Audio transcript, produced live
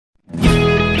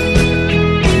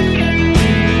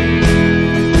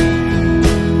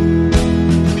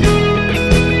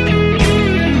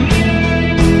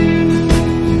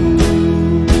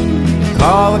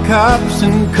cops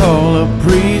and call a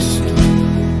priest.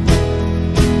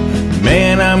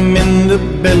 Man, I'm in the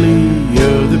belly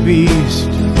of the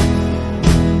beast.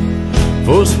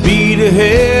 Full speed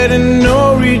ahead and no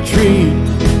retreat.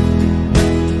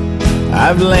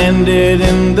 I've landed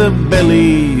in the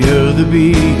belly of the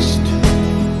beast.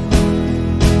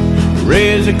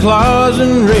 Razor claws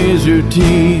and razor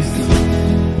teeth,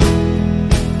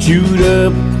 chewed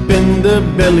up in the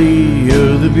belly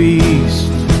of the beast.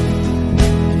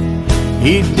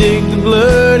 He dig the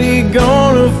blood, he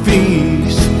gonna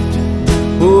feast.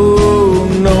 Oh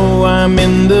no, I'm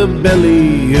in the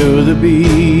belly of the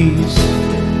beast.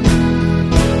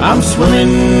 I'm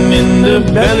swimming in the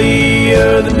belly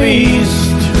of the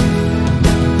beast.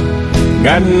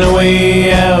 Got no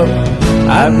way out,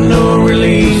 I've no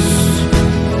release.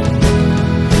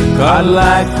 Caught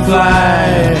like a fly,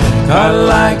 caught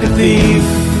like a thief.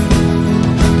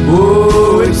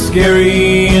 Oh, it's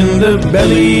scary in the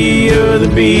belly of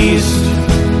the beast.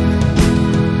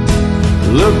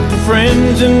 Look for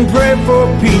friends and pray for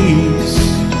peace.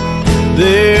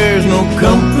 There's no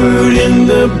comfort in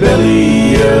the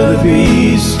belly of the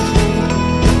beast.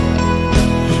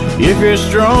 If you're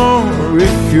strong or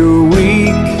if you're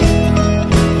weak,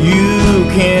 you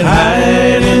can't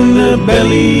hide in the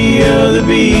belly of the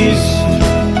beast.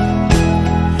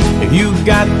 If you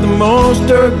got the most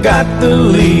or got the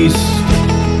least,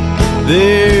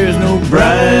 there's no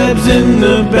bribes in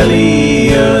the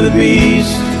belly of the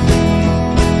beast.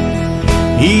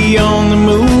 He on the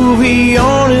move, he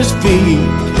on his feet.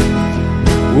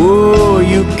 Whoa,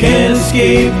 you can't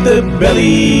escape the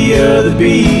belly of the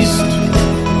beast.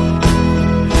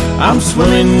 I'm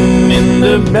swimming in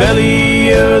the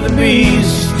belly of the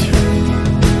beast.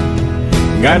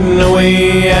 Got no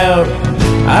way out,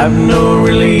 I've no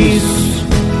release.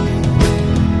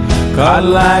 Caught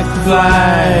like a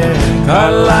fly,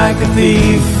 caught like a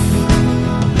thief.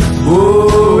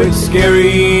 Oh, it's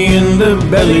scary in the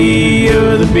belly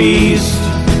of the beast.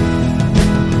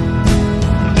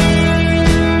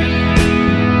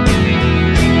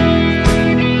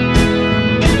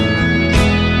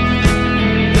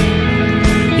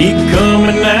 He come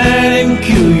at night and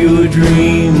kill your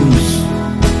dreams.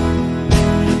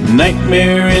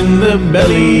 Nightmare in the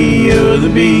belly of the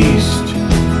beast.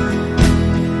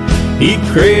 He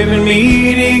craving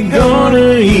meat, he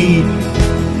gonna eat.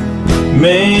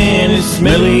 Man, it's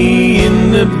smelly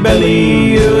in the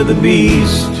belly of the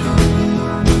beast.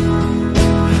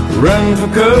 Run for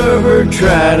cover,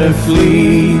 try to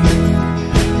flee.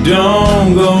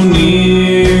 Don't go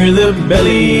near the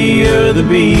belly of the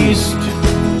beast.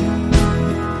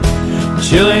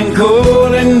 Chilling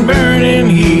cold and burning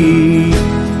heat.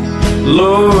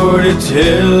 Lord, it's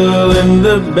hell in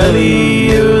the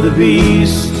belly of the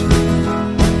beast.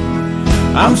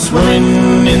 I'm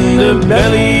swimming in the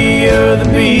belly of the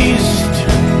beast.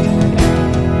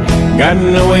 Got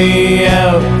no way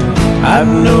out, I've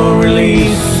no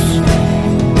release.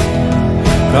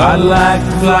 Caught like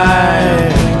a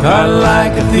fly, caught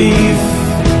like a thief.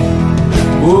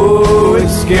 Oh,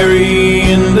 it's scary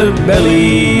in the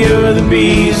belly of the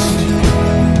beast.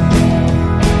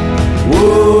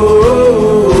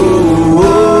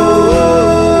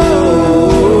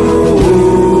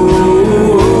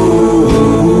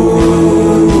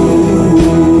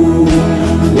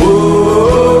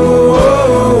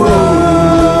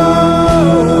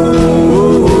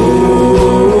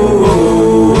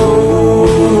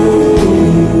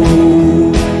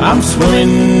 I'm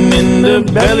swimming in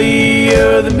the belly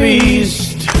of the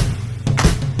beast.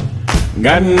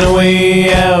 Got no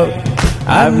way out,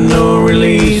 I've no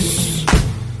release.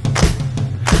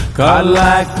 Caught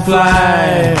like a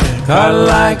fly, caught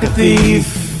like a thief.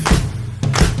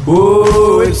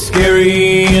 Oh, it's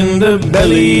scary in the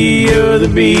belly of the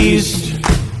beast.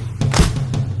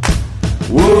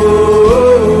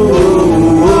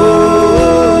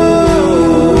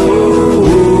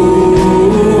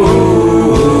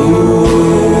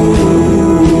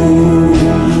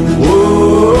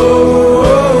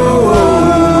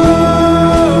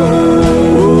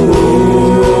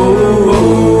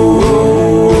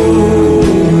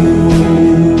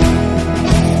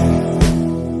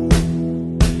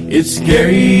 It's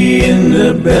scary in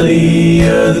the belly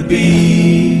of the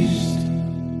beast.